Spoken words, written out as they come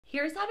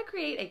Here's how to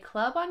create a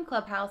club on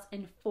Clubhouse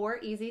in 4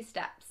 easy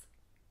steps.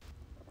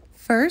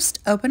 First,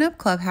 open up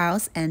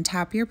Clubhouse and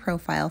tap your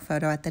profile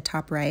photo at the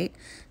top right.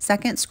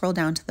 Second, scroll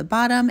down to the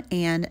bottom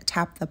and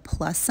tap the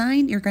plus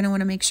sign. You're going to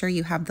want to make sure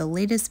you have the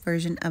latest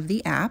version of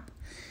the app.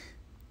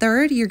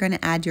 Third, you're going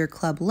to add your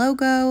club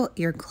logo,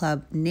 your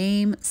club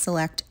name,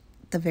 select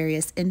the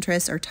various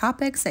interests or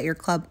topics that your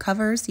club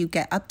covers. You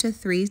get up to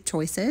 3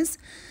 choices.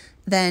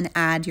 Then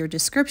add your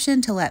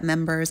description to let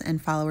members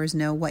and followers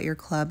know what your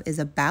club is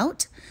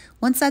about.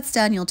 Once that's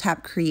done, you'll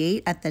tap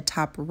create at the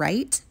top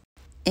right.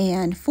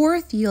 And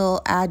fourth,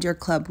 you'll add your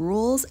club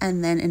rules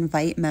and then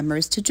invite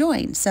members to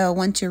join. So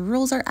once your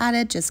rules are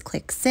added, just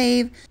click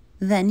save.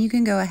 Then you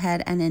can go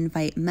ahead and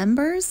invite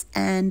members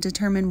and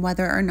determine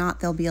whether or not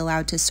they'll be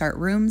allowed to start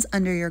rooms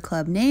under your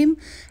club name.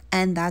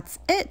 And that's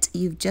it.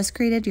 You've just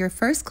created your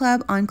first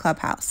club on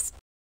Clubhouse.